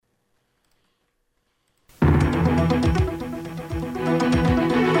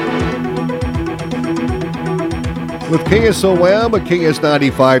With KSOM,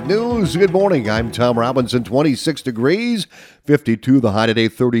 KS95 News. Good morning. I'm Tom Robinson. 26 degrees, 52 the high today,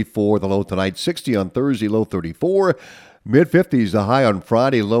 34 the low tonight, 60 on Thursday, low 34. Mid-50s the high on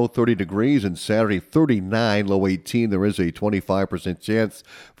Friday, low 30 degrees, and Saturday 39, low 18. There is a 25% chance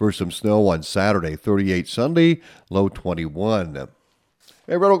for some snow on Saturday, 38 Sunday, low 21.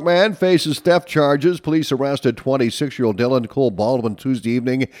 A Red Oak man faces theft charges. Police arrested 26-year-old Dylan Cole Baldwin Tuesday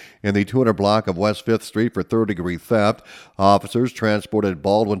evening in the 200 block of West 5th Street for third-degree theft. Officers transported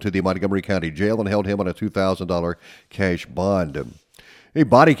Baldwin to the Montgomery County Jail and held him on a $2,000 cash bond. A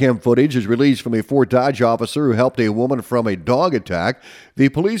body cam footage is released from a Fort Dodge officer who helped a woman from a dog attack. The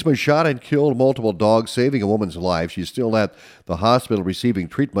policeman shot and killed multiple dogs, saving a woman's life. She's still at the hospital receiving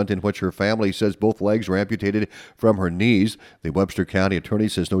treatment, in which her family says both legs were amputated from her knees. The Webster County attorney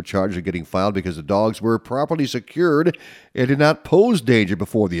says no charges are getting filed because the dogs were properly secured and did not pose danger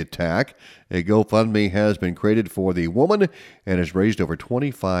before the attack. A GoFundMe has been created for the woman and has raised over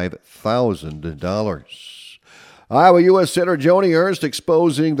 $25,000. Iowa U.S. Senator Joni Ernst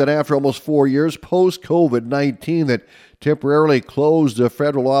exposing that after almost 4 years post-COVID-19 that temporarily closed the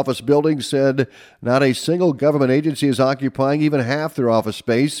federal office building, said not a single government agency is occupying even half their office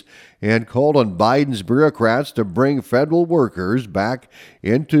space, and called on Biden's bureaucrats to bring federal workers back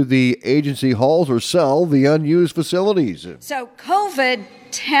into the agency halls or sell the unused facilities. So COVID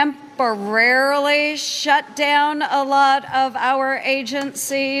temporarily shut down a lot of our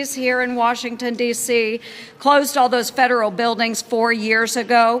agencies here in Washington, D.C., closed all those federal buildings 4 years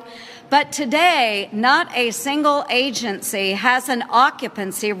ago. But today, not a single agency has an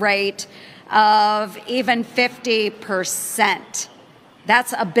occupancy rate of even 50%.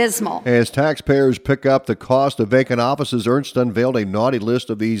 That's abysmal. As taxpayers pick up the cost of vacant offices, Ernst unveiled a naughty list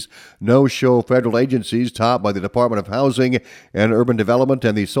of these no-show federal agencies topped by the Department of Housing and Urban Development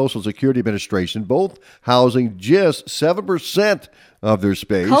and the Social Security Administration, both housing just 7% of their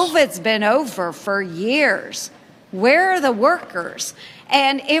space. COVID's been over for years. Where are the workers?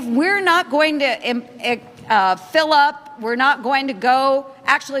 And if we're not going to fill up, we're not going to go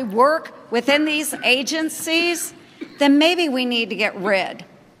actually work within these agencies, then maybe we need to get rid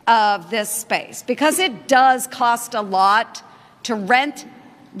of this space, because it does cost a lot to rent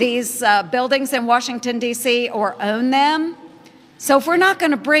these buildings in Washington, D.C. or own them. So if we're not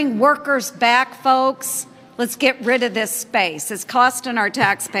going to bring workers back, folks, let's get rid of this space. It's costing our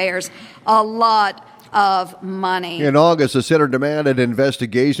taxpayers a lot of money. In August, the Senate demanded an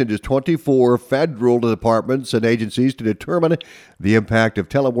investigation into 24 federal departments and agencies to determine the impact of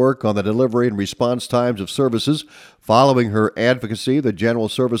telework on the delivery and response times of services. Following her advocacy, the General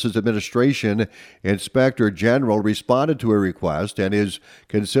Services Administration Inspector General responded to a request and is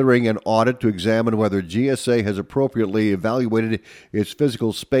considering an audit to examine whether GSA has appropriately evaluated its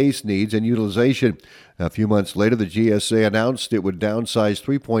physical space needs and utilization. A few months later, the GSA announced it would downsize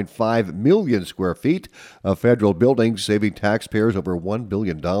 3.5 million square feet of federal buildings, saving taxpayers over $1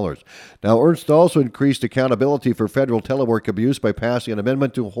 billion. Now, Ernst also increased accountability for federal telework abuse by passing an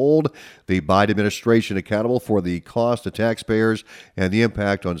amendment to hold the Biden administration accountable for the cost to taxpayers and the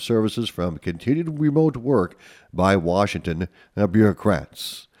impact on services from continued remote work by Washington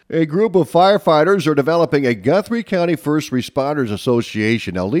bureaucrats. A group of firefighters are developing a Guthrie County First Responders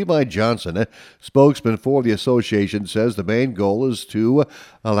Association. Now, Levi Johnson, a spokesman for the association, says the main goal is to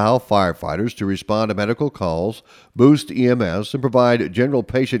allow firefighters to respond to medical calls, boost EMS, and provide general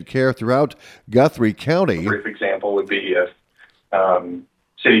patient care throughout Guthrie County. A brief example would be if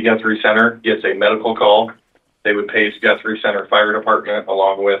City Guthrie Center gets a medical call, they would page Guthrie Center Fire Department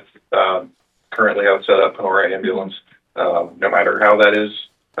along with currently how it's set up in our ambulance. No matter how that is,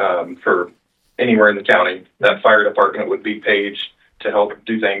 for anywhere in the county, that fire department would be paged to help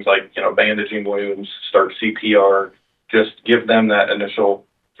do things like, bandaging wounds, start CPR, just give them that initial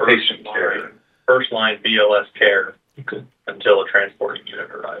patient care. First line BLS care until a transporting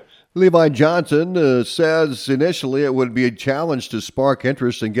unit arrives. Levi Johnson says initially it would be a challenge to spark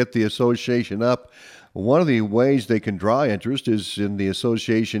interest and get the association up. One of the ways they can draw interest in the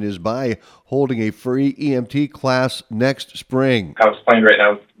association is by holding a free EMT class next spring. How it's planned right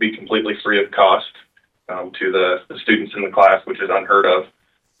now is to be completely free of cost to the students in the class, which is unheard of.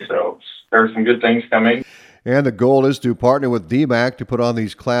 So there are some good things coming. And the goal is to partner with DMAC to put on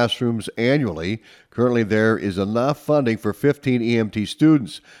these classrooms annually. Currently, there is enough funding for 15 EMT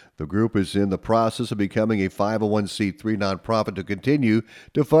students. The group is in the process of becoming a 501c3 nonprofit to continue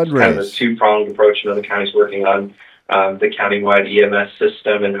to fundraise. Kind of a two-pronged approach the county's working on the countywide EMS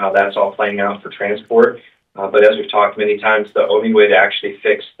system and how that's all playing out for transport. But as we've talked many times, the only way to actually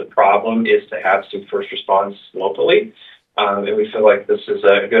fix the problem is to have some first response locally. And we feel like this is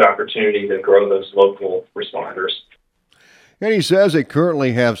a good opportunity to grow those local responders. And he says they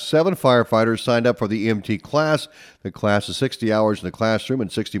currently have 7 firefighters signed up for the EMT class. The class is 60 hours in the classroom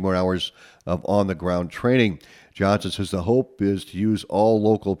and 60 more hours of on-the-ground training. Johnson says the hope is to use all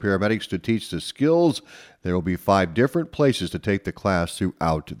local paramedics to teach the skills. There will be 5 different places to take the class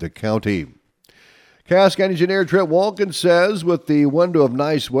throughout the county. Cass County Engineer Trent Walken says with the window of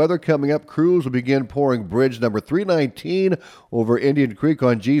nice weather coming up, crews will begin pouring bridge number 319 over Indian Creek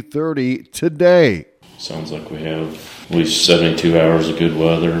on G30 today. Sounds like we have at least 72 hours of good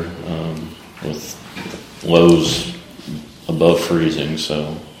weather with lows above freezing,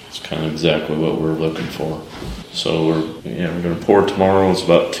 so it's kind of exactly what we're looking for. So we're going to pour tomorrow. It's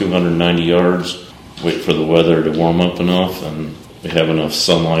about 290 yards. Wait for the weather to warm up enough, and we have enough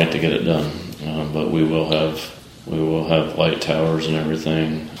sunlight to get it done. But we will have light towers and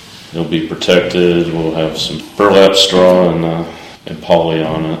everything. They'll be protected. We'll have some burlap straw and poly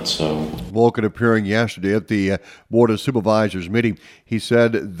on it. So Walken appearing yesterday at the Board of Supervisors meeting. He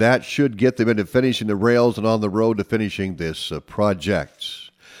said that should get them into finishing the rails and on the road to finishing this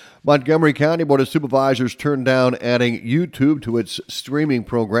project. Montgomery County Board of Supervisors turned down adding YouTube to its streaming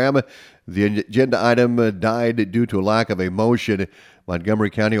program. The agenda item died due to a lack of a motion. Montgomery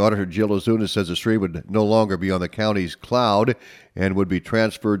County Auditor Jill Ozuna says the stream would no longer be on the county's cloud and would be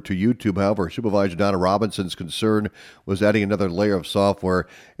transferred to YouTube. However, Supervisor Donna Robinson's concern was adding another layer of software,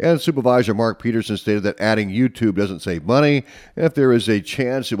 and Supervisor Mark Peterson stated that adding YouTube doesn't save money, and if there is a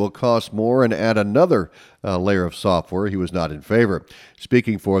chance it will cost more and add another layer of software, he was not in favor.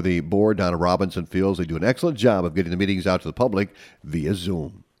 Speaking for the board, Donna Robinson feels they do an excellent job of getting the meetings out to the public via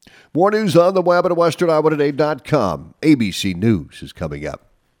Zoom. More news on the web at westerniowatoday.com. ABC News is coming up.